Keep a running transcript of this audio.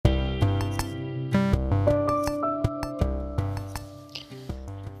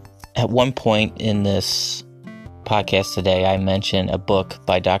At one point in this podcast today, I mentioned a book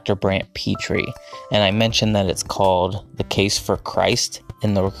by Dr. Brant Pitre, and I mentioned that it's called The Case for Christ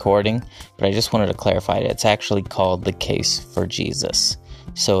in the recording, but I just wanted to clarify it. It's actually called The Case for Jesus.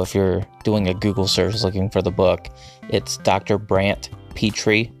 So if you're doing a Google search looking for the book, it's Dr. Brant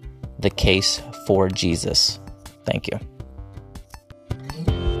Pitre, The Case for Jesus. Thank you.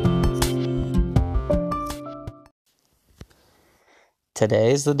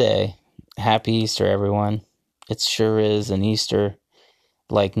 Today is the day. Happy Easter, everyone. It sure is an Easter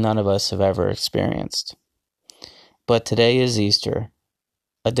like none of us have ever experienced. But today is Easter,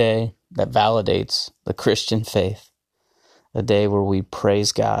 a day that validates the Christian faith, a day where we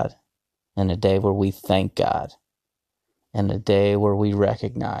praise God, and a day where we thank God, and a day where we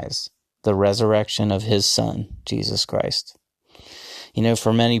recognize the resurrection of His Son, Jesus Christ. You know,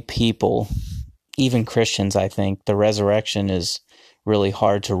 for many people, even Christians, I think, the resurrection is really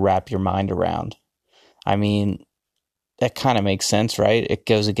hard to wrap your mind around. I mean, that kind of makes sense, right? It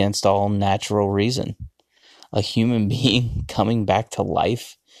goes against all natural reason. A human being coming back to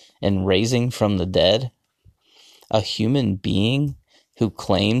life and raising from the dead, a human being who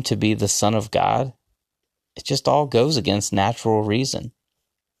claimed to be the Son of God, it just all goes against natural reason.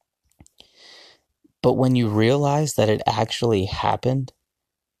 But when you realize that it actually happened,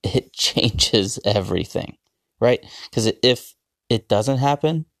 it changes everything, right? Because if it doesn't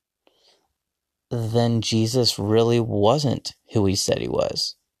happen, then Jesus really wasn't who He said He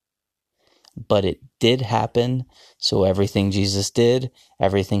was. But it did happen, so everything Jesus did,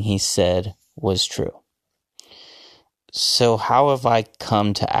 everything He said was true. So how have I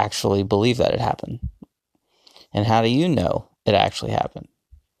come to actually believe that it happened? And how do you know it actually happened?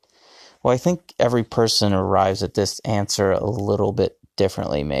 Well, I think every person arrives at this answer a little bit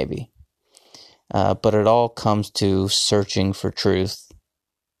differently, maybe. But it all comes to searching for truth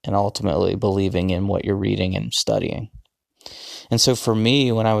and ultimately believing in what you're reading and studying. And so for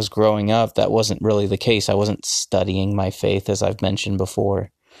me, when I was growing up, that wasn't really the case. I wasn't studying my faith, as I've mentioned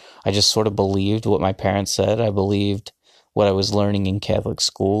before. I just sort of believed what my parents said. I believed what I was learning in Catholic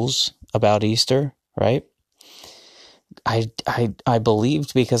schools about Easter, right? I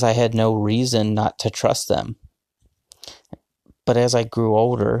believed because I had no reason not to trust them. But as I grew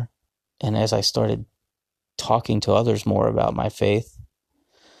older and as I started talking to others more about my faith,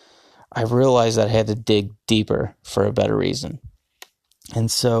 I realized that I had to dig deeper for a better reason.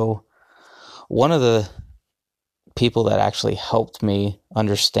 And so one of the people that actually helped me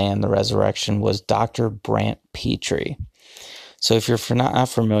understand the resurrection was Dr. Brant Pitre. So if you're not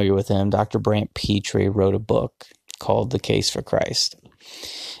familiar with him, Dr. Brant Pitre wrote a book called The Case for Christ.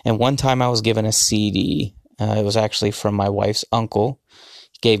 And one time I was given a CD. It was actually from my wife's uncle.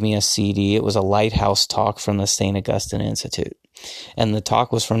 He gave me a CD. It was a Lighthouse talk from the St. Augustine Institute. And the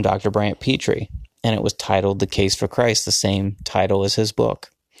talk was from Dr. Brant Pitre, and it was titled The Case for Christ, the same title as his book.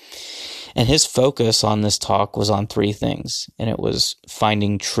 And his focus on this talk was on three things, and it was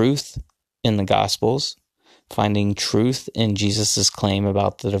finding truth in the Gospels, finding truth in Jesus' claim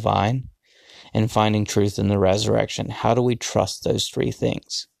about the divine, and finding truth in the resurrection. How do we trust those three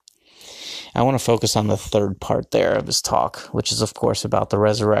things? I want to focus on the third part there of his talk, which is, of course, about the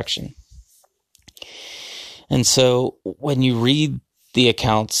resurrection. And so when you read the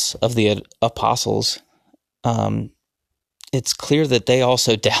accounts of the apostles, it's clear that they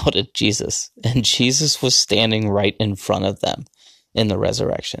also doubted Jesus, and Jesus was standing right in front of them in the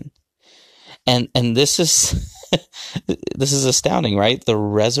resurrection. And this is this is astounding, right? The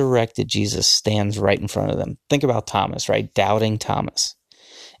resurrected Jesus stands right in front of them. Think about Thomas, right? Doubting Thomas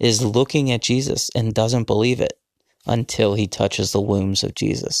is looking at Jesus and doesn't believe it until he touches the wounds of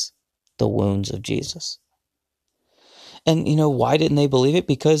Jesus, the wounds of Jesus. And, you know, why didn't they believe it?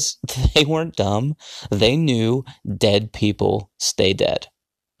 Because they weren't dumb. They knew dead people stay dead,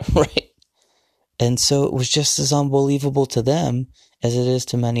 right? And so it was just as unbelievable to them as it is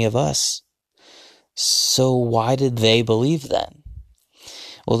to many of us. So why did they believe then?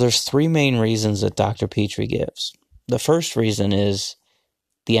 Well, there's three main reasons that Dr. Pitre gives. The first reason is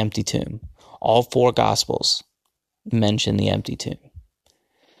the empty tomb. All four Gospels mention the empty tomb.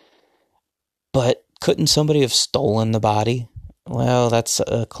 But couldn't somebody have stolen the body? Well, that's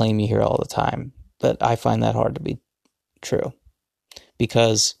a claim you hear all the time, but I find that hard to be true.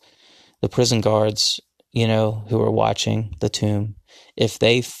 Because the prison guards, you know, who were watching the tomb, if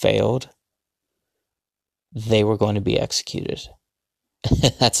they failed, they were going to be executed.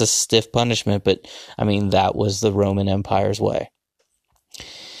 That's a stiff punishment, but I mean, that was the Roman Empire's way.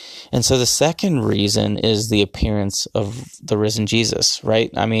 And so the second reason is the appearance of the risen Jesus,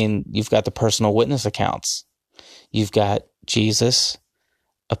 right? I mean, you've got the personal witness accounts. You've got Jesus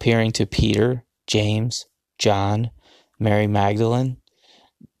appearing to Peter, James, John, Mary Magdalene,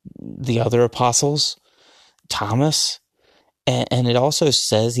 the other apostles, Thomas, and it also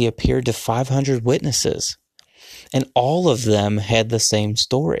says he appeared to 500 witnesses. And all of them had the same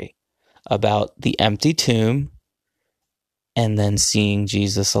story about the empty tomb and then seeing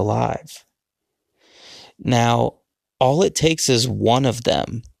Jesus alive. Now, all it takes is one of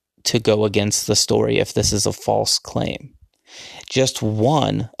them to go against the story if this is a false claim. Just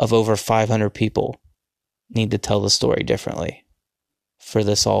one of over 500 people need to tell the story differently for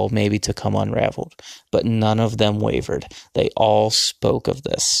this all maybe to come unraveled. But none of them wavered. They all spoke of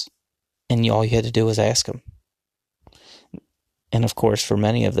this. And all you had to do was ask them. And of course, for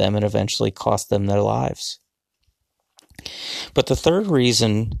many of them, it eventually cost them their lives. But the third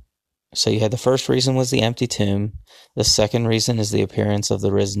reason, so you had the first reason was the empty tomb. The second reason is the appearance of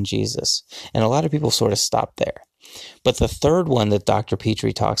the risen Jesus. And a lot of people sort of stop there. But the third one that Dr.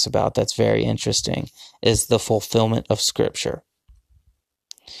 Petrie talks about that's very interesting is the fulfillment of Scripture.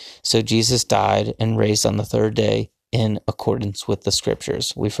 So Jesus died and raised on the third day in accordance with the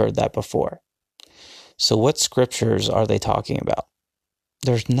Scriptures. We've heard that before. So what Scriptures are they talking about?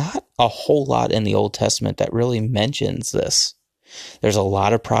 There's not a whole lot in the Old Testament that really mentions this. There's a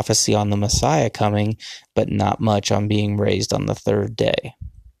lot of prophecy on the Messiah coming, but not much on being raised on the third day.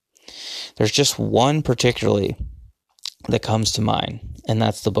 There's just one particularly that comes to mind, and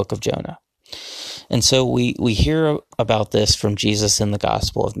that's the book of Jonah. And so we hear about this from Jesus in the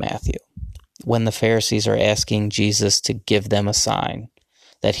Gospel of Matthew, when the Pharisees are asking Jesus to give them a sign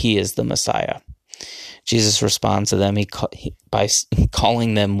that he is the Messiah. Jesus responds to them by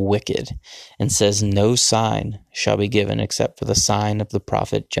calling them wicked and says, "No sign shall be given except for the sign of the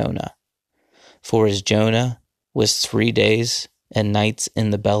prophet Jonah. For as Jonah was 3 days and nights in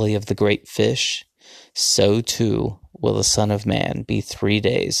the belly of the great fish, so too will the Son of Man be 3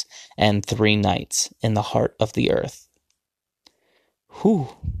 days and 3 nights in the heart of the earth." Whew.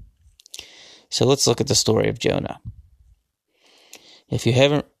 So let's look at the story of Jonah. If you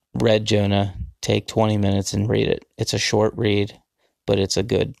haven't read Jonah, take 20 minutes and read it. It's a short read, but it's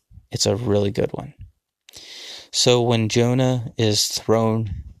a really good one. So when Jonah is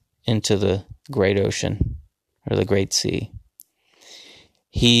thrown into the great ocean or the great sea,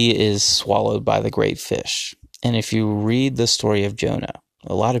 he is swallowed by the great fish. And if you read the story of Jonah,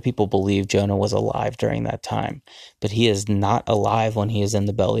 a lot of people believe Jonah was alive during that time, but he is not alive when he is in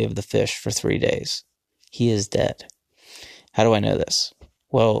the belly of the fish for 3 days. He is dead. How do I know this?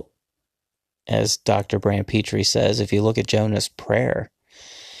 Well, as Dr. Brant Petrie says, if you look at Jonah's prayer,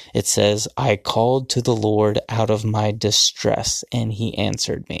 it says, "I called to the Lord out of my distress, and he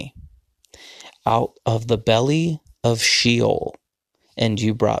answered me. Out of the belly of Sheol, and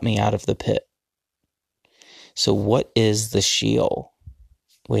you brought me out of the pit." So what is the Sheol?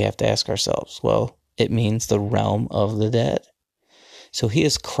 We have to ask ourselves. Well, it means the realm of the dead. So he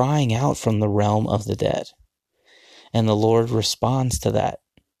is crying out from the realm of the dead. And the Lord responds to that.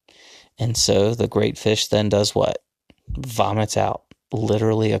 And so the great fish then does what? Vomits out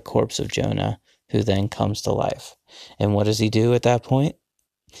literally a corpse of Jonah, who then comes to life. And what does he do at that point?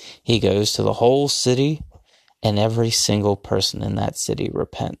 He goes to the whole city, and every single person in that city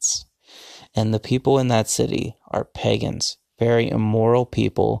repents. And the people in that city are pagans, very immoral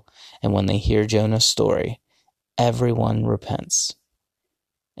people. And when they hear Jonah's story, everyone repents.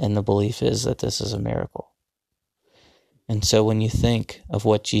 And the belief is that this is a miracle. And so when you think of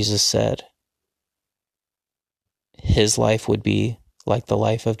what Jesus said, his life would be like the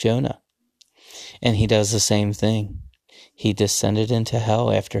life of Jonah. And he does the same thing. He descended into hell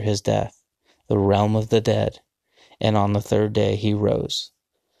after his death, the realm of the dead. And on the third day he rose.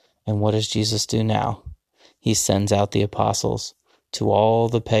 And what does Jesus do now? He sends out the apostles to all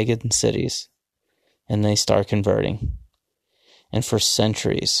the pagan cities, and they start converting. And for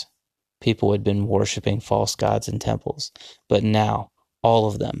centuries, people had been worshiping false gods in temples. But now, all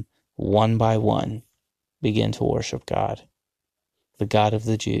of them, one by one, begin to worship God, the God of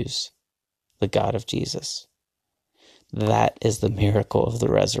the Jews, the God of Jesus. That is the miracle of the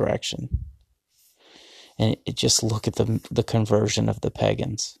resurrection. And just look at the conversion of the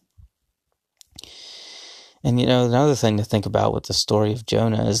pagans. And another thing to think about with the story of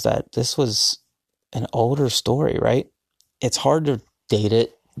Jonah is that this was an older story, right? It's hard to date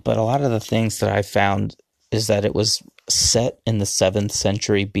it, but a lot of the things that I found is that it was set in the 7th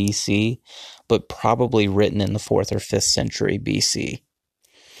century BC, but probably written in the 4th or 5th century BC.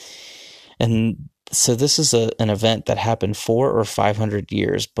 And so this is an event that happened 400 or 500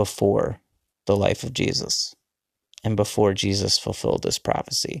 years before the life of Jesus and before Jesus fulfilled this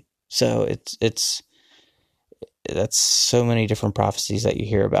prophecy. So it's that's so many different prophecies that you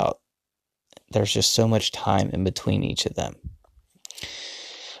hear about. There's just so much time in between each of them.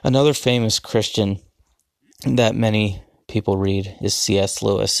 Another famous Christian that many people read is C.S.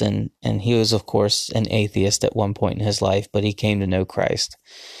 Lewis, and he was, of course, an atheist at one point in his life, but he came to know Christ.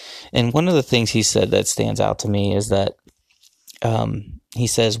 And one of the things he said that stands out to me is that he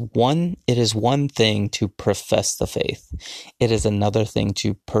says, it is one thing to profess the faith. It is another thing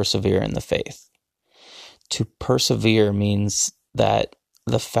to persevere in the faith. To persevere means that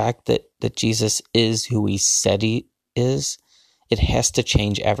the fact that Jesus is who he said he is, it has to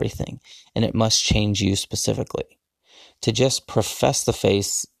change everything, and it must change you specifically. To just profess the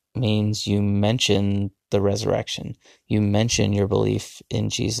faith means you mention the resurrection. You mention your belief in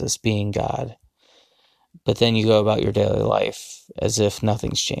Jesus being God. But then you go about your daily life as if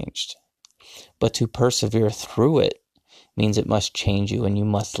nothing's changed. But to persevere through it means it must change you, and you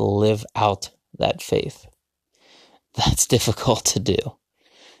must live out that faith. That's difficult to do.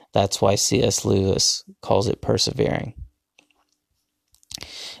 That's why C.S. Lewis calls it persevering.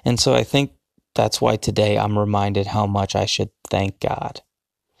 And so I think that's why today I'm reminded how much I should thank God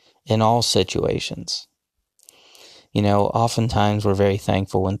in all situations. You know, oftentimes we're very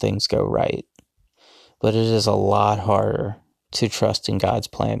thankful when things go right, but it is a lot harder to trust in God's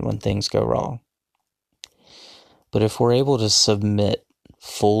plan when things go wrong. But if we're able to submit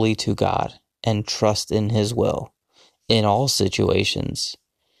fully to God and trust in His will in all situations,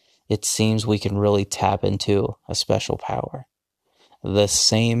 it seems we can really tap into a special power. The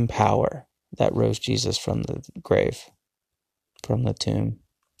same power that rose Jesus from the grave, from the tomb.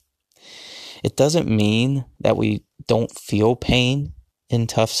 It doesn't mean that we don't feel pain in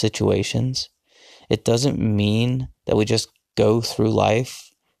tough situations. It doesn't mean that we just go through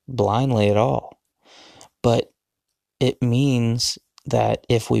life blindly at all. But it means that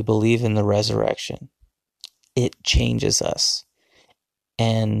if we believe in the resurrection, it changes us.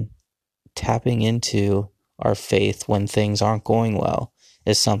 And tapping into our faith when things aren't going well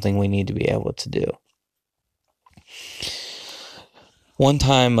is something we need to be able to do. One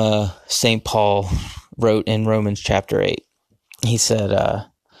time, St. Paul wrote in Romans chapter 8, he said,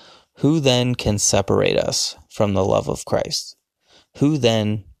 who then can separate us from the love of Christ? Who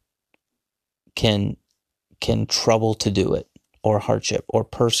then can trouble to do it, or hardship, or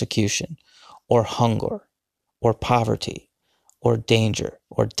persecution, or hunger, or poverty, or danger,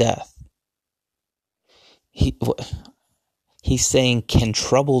 or death? He's saying, can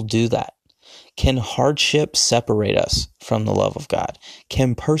trouble do that? Can hardship separate us from the love of God?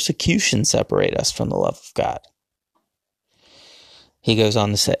 Can persecution separate us from the love of God? He goes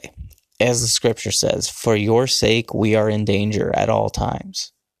on to say, as the scripture says, for your sake we are in danger at all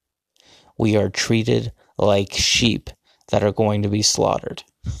times. We are treated like sheep that are going to be slaughtered.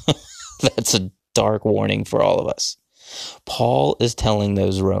 That's a dark warning for all of us. Paul is telling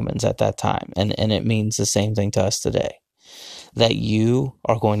those Romans at that time, and it means the same thing to us today, that you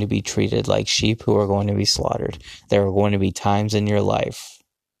are going to be treated like sheep who are going to be slaughtered. There are going to be times in your life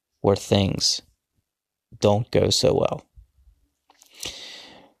where things don't go so well.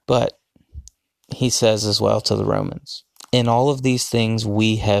 But he says as well to the Romans, in all of these things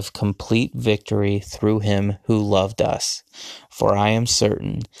we have complete victory through him who loved us. For I am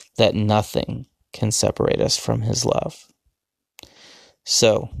certain that nothing can separate us from his love.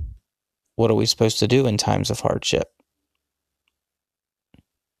 So, what are we supposed to do in times of hardship?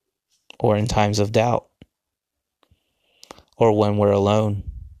 Or in times of doubt? Or when we're alone?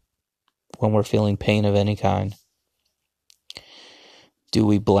 When we're feeling pain of any kind? Do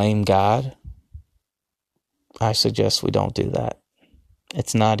we blame God? I suggest we don't do that.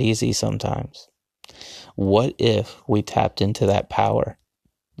 It's not easy sometimes. What if we tapped into that power,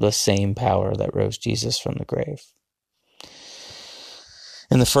 the same power that rose Jesus from the grave?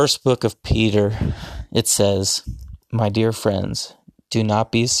 In the first book of Peter, it says, my dear friends, do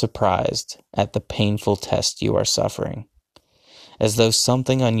not be surprised at the painful test you are suffering, as though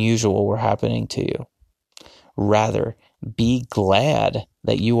something unusual were happening to you. Rather, be glad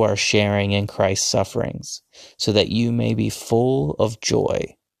that you are sharing in Christ's sufferings, so that you may be full of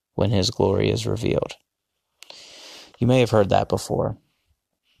joy when his glory is revealed. You may have heard that before.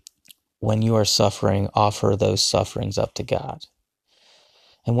 When you are suffering, offer those sufferings up to God.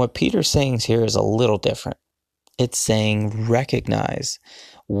 And what Peter's saying here is a little different. It's saying recognize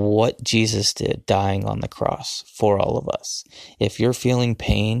what Jesus did dying on the cross for all of us. If you're feeling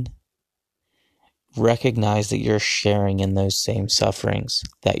pain, recognize that you're sharing in those same sufferings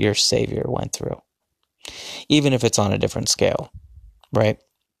that your Savior went through, even if it's on a different scale, right?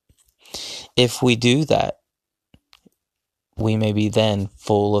 If we do that, we may be then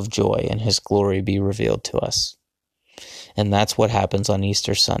full of joy and his glory be revealed to us. And that's what happens on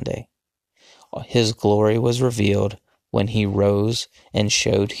Easter Sunday. His glory was revealed when he rose and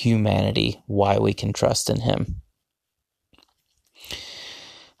showed humanity why we can trust in him.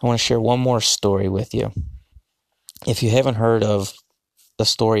 I want to share one more story with you. If you haven't heard of the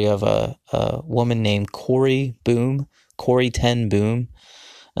story of a woman named Corrie ten Boom,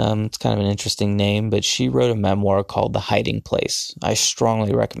 it's kind of an interesting name, but she wrote a memoir called The Hiding Place. I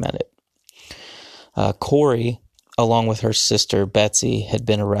strongly recommend it. Corrie, along with her sister Betsy, had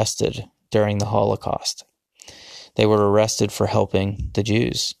been arrested during the Holocaust. They were arrested for helping the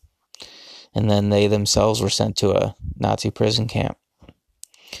Jews, and then they themselves were sent to a Nazi prison camp.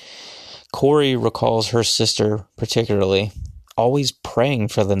 Corrie recalls her sister particularly always praying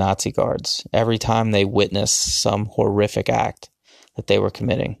for the Nazi guards every time they witnessed some horrific act that they were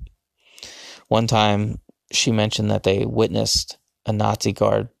committing. One time, she mentioned that they witnessed a Nazi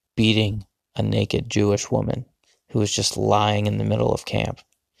guard beating a naked Jewish woman who was just lying in the middle of camp.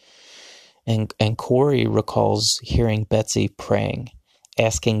 And Corrie recalls hearing Betsy praying,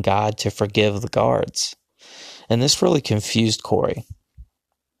 asking God to forgive the guards. And this really confused Corrie.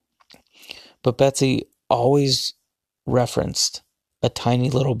 But Betsy always referenced a tiny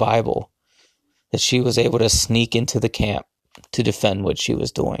little Bible that she was able to sneak into the camp to defend what she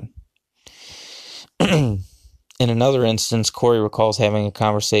was doing. In another instance, Corrie recalls having a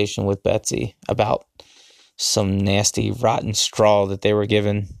conversation with Betsy about some nasty, rotten straw that they were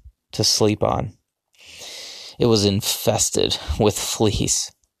given to sleep on. It was infested with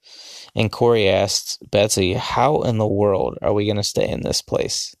fleas. And Corrie asked Betsy, how in the world are we going to stay in this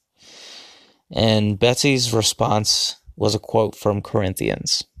place? And Betsy's response was a quote from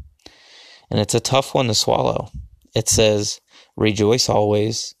Corinthians. And it's a tough one to swallow. It says, rejoice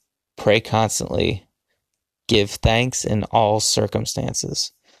always, pray constantly, give thanks in all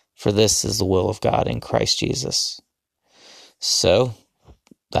circumstances, for this is the will of God in Christ Jesus. So,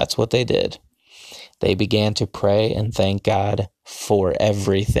 that's what they did. They began to pray and thank God for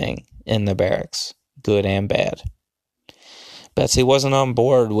everything in the barracks, good and bad. Betsy wasn't on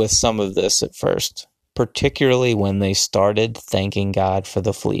board with some of this at first, particularly when they started thanking God for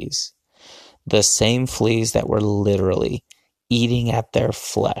the fleas. The same fleas that were literally eating at their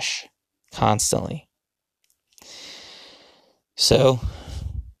flesh constantly. So,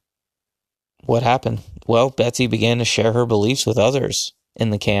 what happened? Well, Betsy began to share her beliefs with others in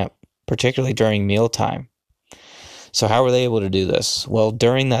the camp, particularly during mealtime. So how were they able to do this? Well,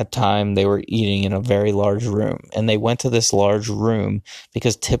 during that time, they were eating in a very large room, and they went to this large room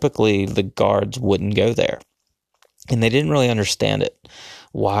because typically the guards wouldn't go there. And they didn't really understand it.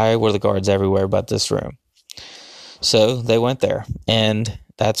 Why were the guards everywhere but this room? So they went there, and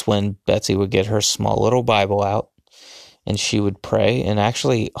that's when Betsy would get her small little Bible out, and she would pray and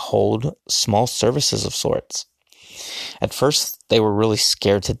actually hold small services of sorts. At first, they were really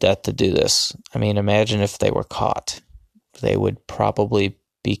scared to death to do this. I mean, imagine if they were caught. They would probably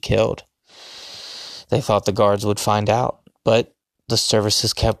be killed. They thought the guards would find out, but the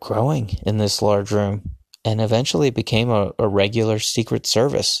services kept growing in this large room and eventually became a regular secret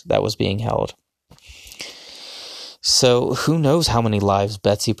service that was being held. So who knows how many lives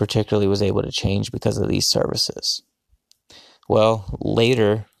Betsy particularly was able to change because of these services. Well,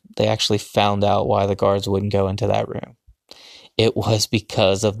 later, they actually found out why the guards wouldn't go into that room. It was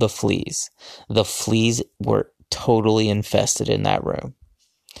because of the fleas. The fleas were totally infested in that room.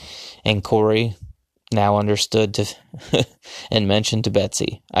 And Corrie now understood and mentioned to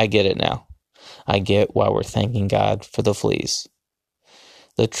Betsy, I get it now. I get why we're thanking God for the fleas.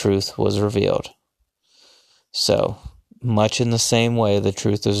 The truth was revealed. So, much in the same way, the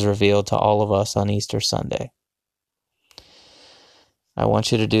truth is revealed to all of us on Easter Sunday. I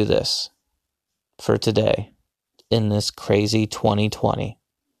want you to do this for today in this crazy 2020.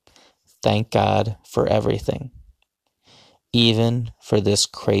 Thank God for everything, even for this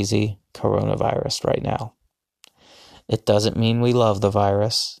crazy coronavirus right now. It doesn't mean we love the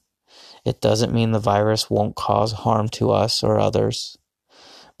virus. It doesn't mean the virus won't cause harm to us or others.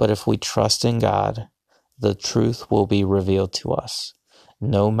 But if we trust in God, the truth will be revealed to us.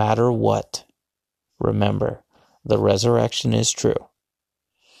 No matter what, remember, the resurrection is true.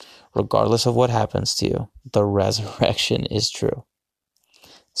 Regardless of what happens to you, the resurrection is true.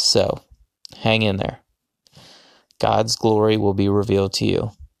 So, hang in there. God's glory will be revealed to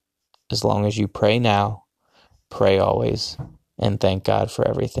you as long as you pray now, pray always, and thank God for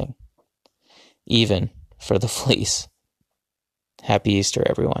everything, even for the fleas. Happy Easter,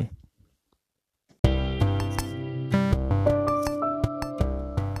 everyone.